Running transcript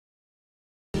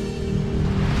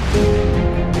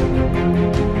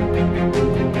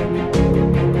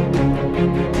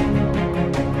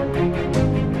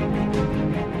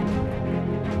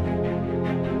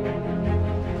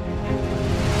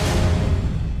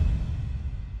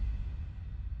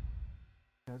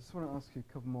just want to ask you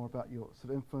a couple more about your sort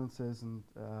of influences and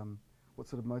what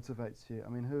sort of motivates you. I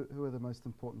mean, who are the most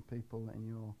important people in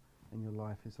your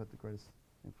life who's had the greatest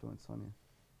influence on you?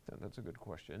 That's a good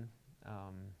question.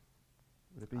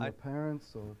 Would it be your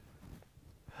parents or?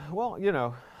 Well,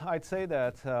 I'd say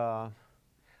that,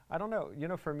 I don't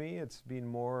know, for me it's been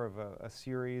more of a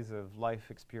series of life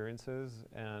experiences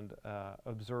and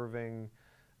observing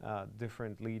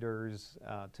different leaders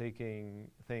taking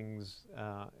things,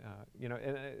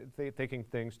 taking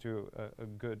things to a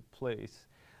good place.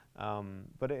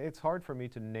 But it's hard for me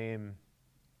to name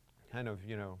kind of, did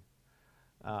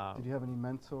you have any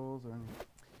mentors or any?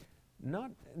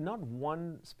 Not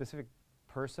one specific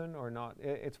person or not.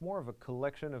 It's more of a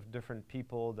collection of different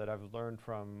people that I've learned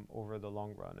from over the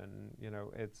long run. And,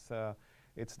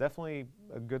 it's definitely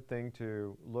a good thing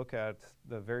to look at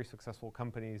the very successful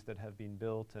companies that have been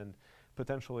built and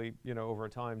potentially, over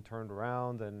time turned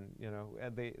around. And,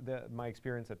 my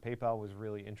experience at PayPal was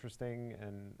really interesting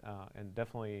and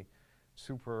definitely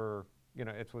super,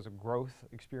 it was a growth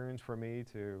experience for me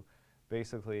to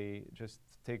basically just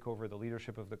take over the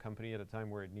leadership of the company at a time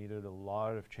where it needed a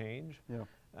lot of change. Yeah.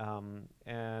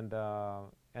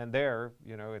 And there,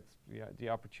 it's the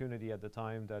opportunity at the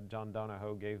time that John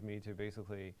Donahoe gave me to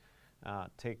basically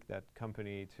take that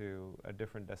company to a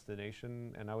different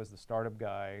destination. And I was the startup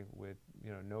guy with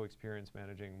no experience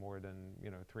managing more than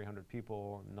 300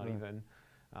 people, not even,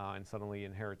 and suddenly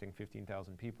inheriting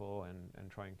 15,000 people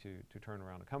and trying to turn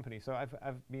around a company. So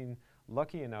I've been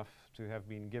lucky enough to have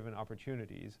been given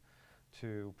opportunities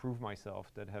to prove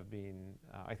myself that have been,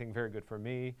 I think, very good for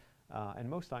me, and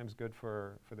most times good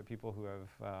for the people who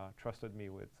have trusted me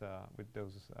with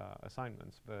those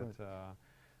assignments. But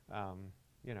I'm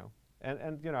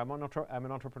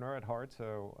an entrepreneur at heart,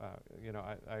 so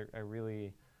I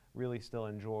really still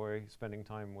enjoy spending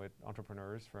time with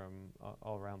entrepreneurs from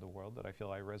all around the world that I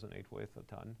feel I resonate with a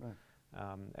ton. Right.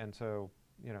 And so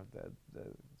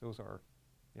those are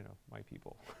my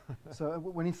people. So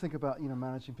when you think about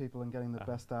managing people and getting the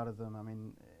best out of them, I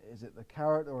mean, is it the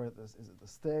carrot or is it the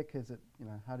stick? Is it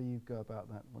how do you go about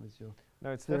that? What is your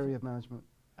theory of management?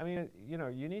 I mean,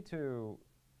 you need to.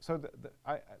 So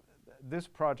this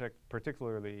project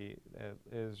particularly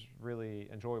is really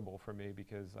enjoyable for me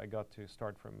because I got to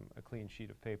start from a clean sheet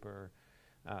of paper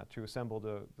to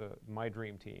assemble my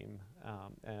dream team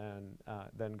and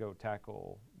then go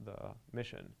tackle the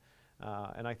mission.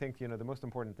 And I think the most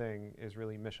important thing is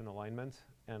really mission alignment.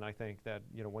 And I think that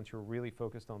once you're really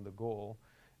focused on the goal,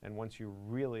 and once you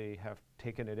really have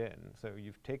taken it in, so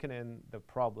you've taken in the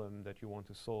problem that you want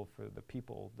to solve for the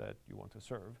people that you want to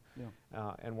serve,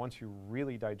 and once you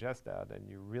really digest that and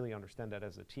you really understand that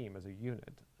as a team, as a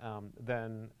unit,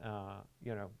 then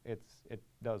it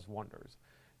does wonders.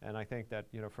 And I think that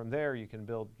from there you can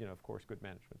build of course good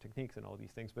management techniques and all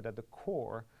these things, but at the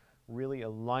core, really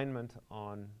alignment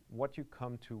on what you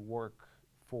come to work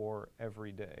for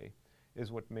every day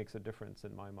is what makes a difference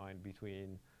in my mind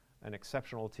between an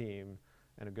exceptional team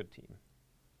and a good team.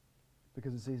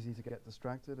 Because it's easy to get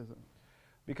distracted, is it?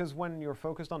 Because when you're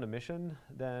focused on a mission,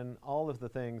 then all of the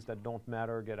things that don't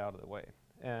matter get out of the way.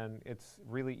 And it's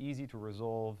really easy to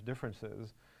resolve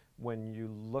differences when you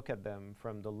look at them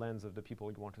from the lens of the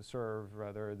people you want to serve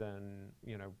rather than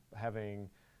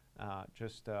having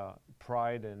just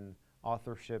pride in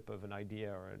authorship of an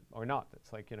idea or not.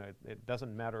 It's like, it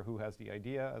doesn't matter who has the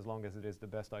idea as long as it is the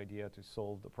best idea to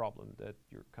solve the problem that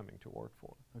you're coming to work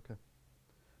for. Okay.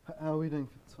 How are we doing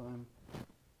for time?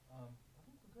 I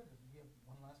think we're good. We have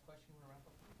one last question. You want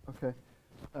to wrap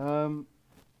up? Okay.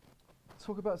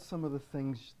 Talk about some of the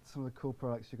things, some of the cool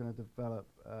products you're going to develop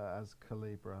as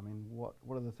Calibra. I mean, what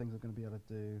are the things we're going to be able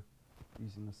to do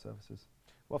using the services?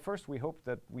 Well, first, we hope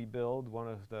that we build one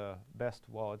of the best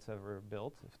wallets ever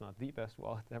built, if not the best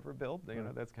wallet ever built.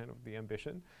 That's kind of the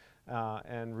ambition,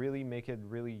 and really make it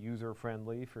really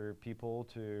user-friendly for people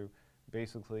to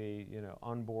basically,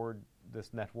 onboard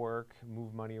this network,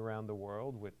 move money around the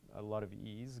world with a lot of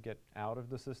ease, get out of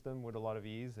the system with a lot of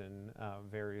ease in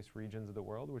various regions of the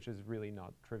world, which is really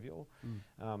not trivial.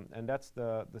 And that's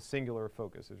the singular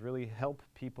focus, is really help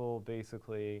people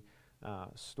basically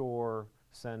store,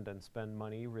 send and spend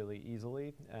money really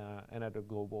easily and at a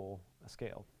global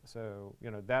scale. So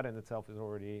that in itself is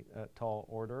already a tall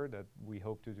order that we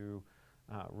hope to do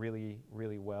really,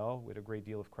 really well with a great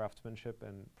deal of craftsmanship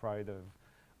and pride of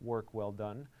work well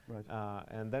done. Right.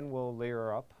 And then we'll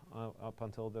layer up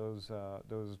until those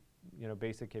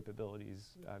basic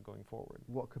capabilities going forward.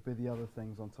 What could be the other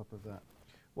things on top of that?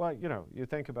 Well, you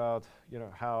think about,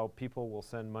 how people will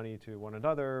send money to one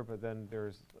another, but then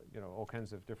there's, all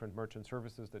kinds of different merchant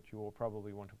services that you will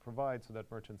probably want to provide so that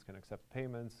merchants can accept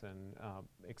payments and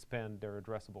expand their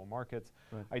addressable markets.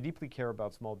 Right. I deeply care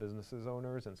about small businesses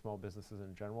owners and small businesses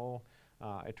in general.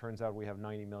 It turns out we have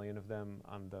 90 million of them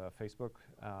on the Facebook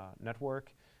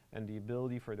network, and the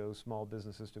ability for those small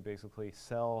businesses to basically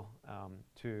sell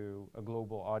to a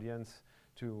global audience,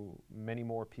 to many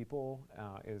more people,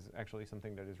 is actually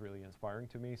something that is really inspiring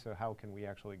to me. So how can we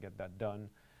actually get that done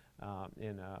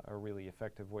in a really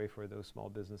effective way for those small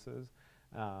businesses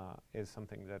is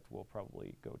something that we'll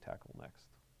probably go tackle next.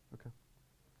 Okay.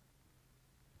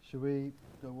 Should we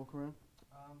go walk around?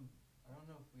 I don't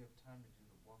know if we have time to do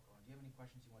the walk around. Do you have any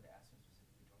questions you want to ask him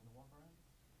specifically during the walk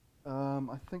around?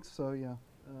 I think so, yeah.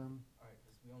 All right,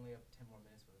 because we only have 10 more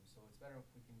minutes with him, so it's better if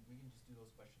we can just do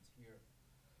those questions here.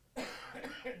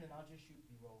 And then I'll just shoot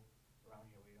B-roll around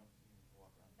here. We don't need to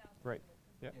walk around. Right.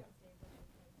 Yeah.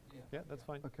 Yeah, that's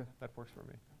fine. Okay. That works for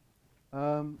me.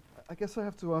 I guess I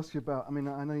have to ask you about,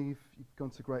 I know you've gone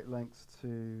to great lengths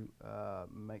to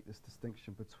make this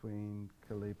distinction between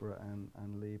Calibra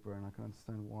and Libra, and I can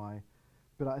understand why.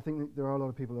 But I think that there are a lot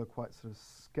of people who are quite sort of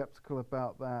skeptical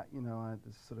about that.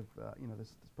 This sort of,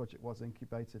 this project was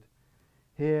incubated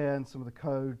here, and some of the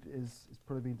code is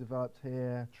probably being developed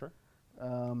here. Sure.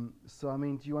 So,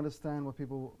 do you understand why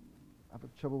people have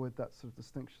trouble with that sort of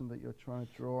distinction that you're trying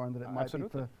to draw, and that it might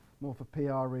absolutely. be more for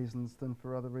PR reasons than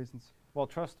for other reasons? Well,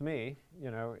 trust me,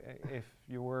 if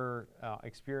you were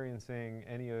experiencing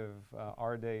any of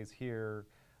our days here,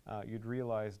 you'd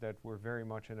realize that we're very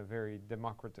much in a very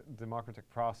democratic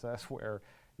process where,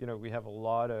 we have a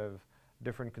lot of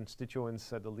different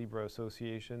constituents at the Libra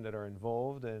Association that are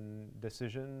involved in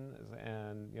decisions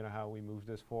and, how we move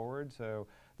this forward. So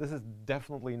this is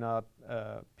definitely not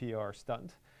a PR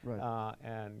stunt. Right.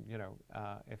 And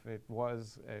if it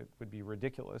was, it would be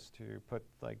ridiculous to put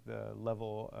like the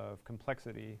level of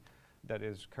complexity that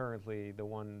is currently the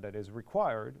one that is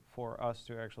required for us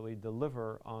to actually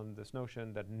deliver on this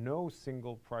notion that no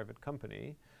single private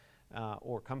company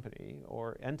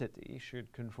or entity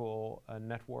should control a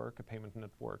network, a payment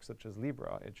network such as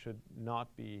Libra. It should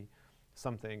not be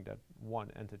something that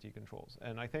one entity controls.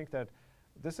 And I think that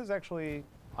this is actually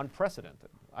unprecedented,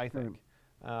 I think.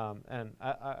 And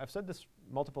I've said this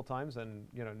multiple times, and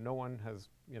no one has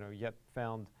yet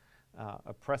found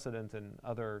a precedent in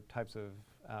other types of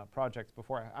projects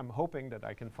before. I'm hoping that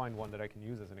I can find one that I can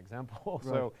use as an example.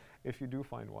 Right. So if you do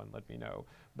find one, let me know.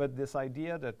 But this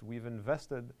idea that we've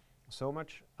invested so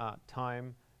much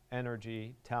time,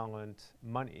 energy, talent,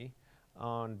 money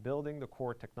on building the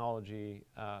core technology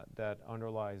that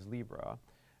underlies Libra,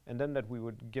 and then that we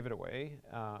would give it away,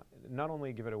 not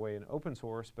only give it away in open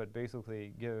source, but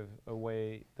basically give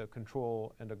away the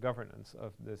control and the governance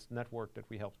of this network that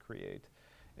we helped create,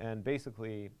 and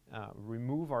basically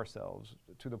remove ourselves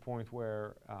to the point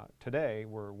where today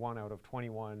we're 1 out of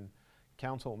 21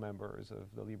 council members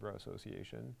of the Libra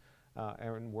Association,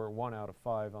 and we're 1 out of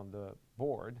 5 on the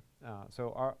board.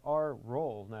 So our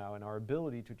role now and our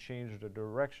ability to change the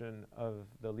direction of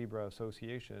the Libra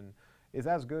Association is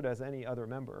as good as any other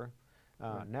member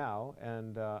now,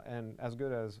 and as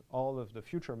good as all of the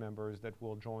future members that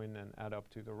will join and add up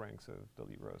to the ranks of the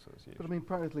Libra Association. But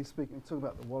practically speaking, talk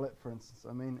about the wallet, for instance.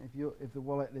 If the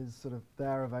wallet is sort of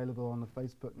there available on the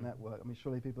Facebook network,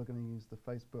 surely people are going to use the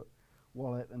Facebook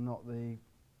wallet and not the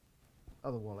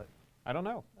other wallet. I don't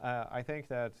know. I think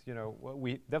that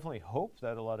we definitely hope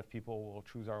that a lot of people will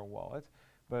choose our wallet,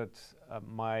 but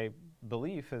my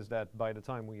belief is that by the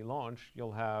time we launch,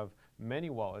 you'll have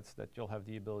many wallets that you'll have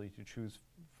the ability to choose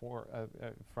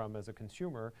from as a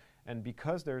consumer, and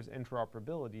because there's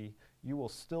interoperability, you will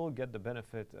still get the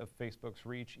benefit of Facebook's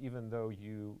reach, even though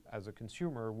you, as a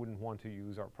consumer, wouldn't want to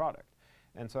use our product.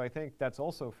 And so I think that's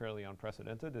also fairly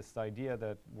unprecedented, this idea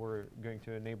that we're going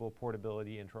to enable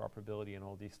portability, interoperability, and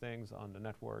all these things on the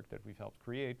network that we've helped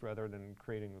create rather than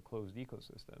creating a closed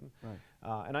ecosystem.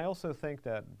 Right. And I also think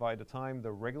that by the time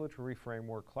the regulatory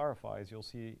framework clarifies, you'll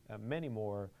see many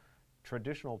more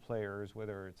traditional players,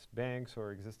 whether it's banks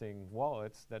or existing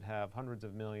wallets that have hundreds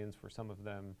of millions, for some of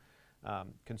them,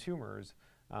 consumers,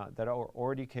 that are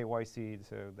already KYC'd,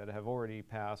 so that have already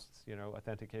passed,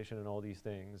 authentication and all these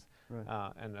things,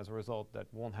 right. and as a result, that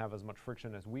won't have as much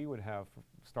friction as we would have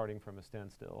starting from a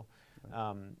standstill.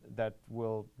 Right. That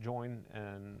will join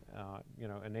and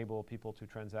enable people to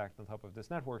transact on top of this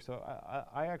network. So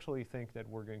I actually think that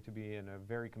we're going to be in a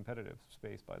very competitive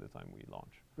space by the time we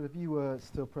launch. But if you were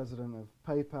still president of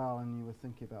PayPal and you were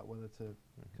thinking about whether to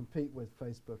compete with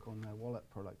Facebook on their wallet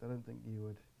product, I don't think you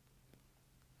would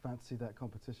fancy that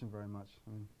competition very much.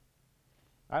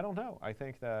 I don't know. I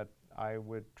think that I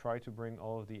would try to bring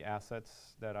all of the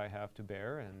assets that I have to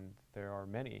bear, and there are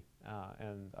many.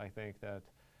 And I think that,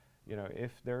 you know,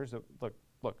 if there's a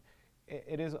look,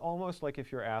 it is almost like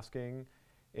if you're asking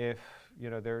if, you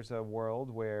know, there's a world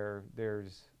where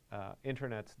there's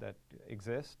internet that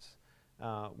exists,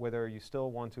 whether you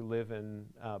still want to live in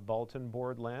bulletin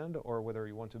board land or whether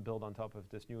you want to build on top of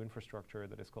this new infrastructure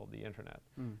that is called the internet.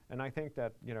 And I think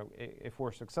that, you know, if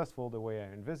we're successful the way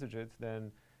I envisage it,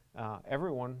 then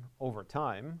everyone over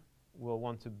time will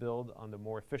want to build on the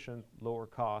more efficient, lower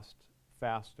cost,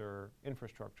 faster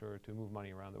infrastructure to move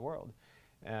money around the world.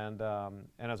 And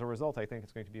as a result, I think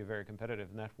it's going to be a very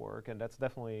competitive network, and that's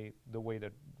definitely the way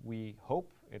that we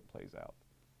hope it plays out.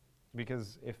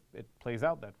 Because if it plays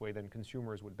out that way, then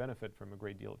consumers would benefit from a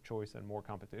great deal of choice and more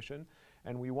competition.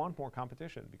 And we want more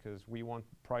competition because we want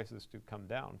prices to come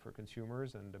down for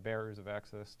consumers and the barriers of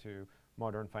access to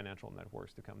modern financial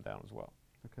networks to come down as well.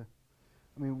 Okay.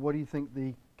 I mean, what do you think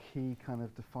the key kind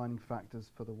of defining factors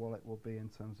for the wallet will be in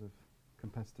terms of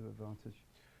competitive advantage?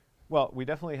 Well, we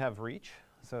definitely have reach,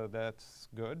 so that's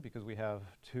good because we have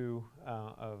two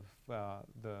of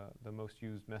the most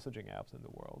used messaging apps in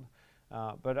the world.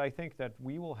 But I think that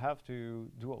we will have to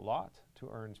do a lot to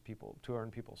earn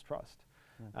people's trust.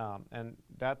 Yeah. And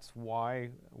that's why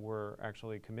we're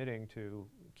actually committing to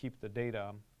keep the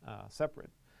data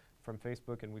separate from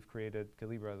Facebook, and we've created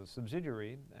Calibra as a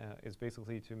subsidiary, is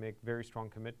basically to make very strong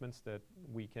commitments that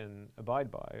we can abide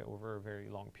by over a very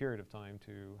long period of time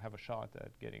to have a shot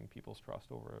at getting people's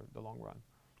trust over the long run.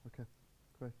 Okay,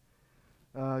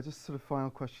 great. Just sort of final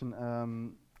question.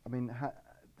 I mean,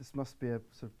 this must be a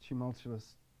sort of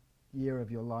tumultuous year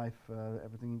of your life,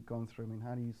 everything you've gone through. I mean,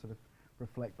 how do you sort of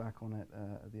reflect back on it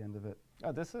at the end of it?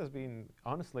 This has been,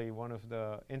 honestly, one of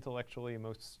the intellectually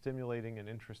most stimulating and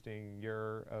interesting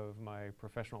year of my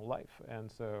professional life.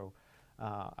 And so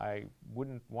I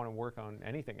wouldn't want to work on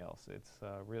anything else. It's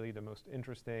really the most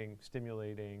interesting,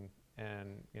 stimulating,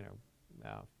 and, you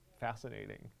know,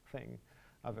 fascinating thing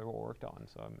I've ever worked on.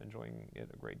 So I'm enjoying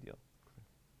it a great deal.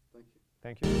 Thank you.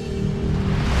 Thank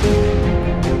you.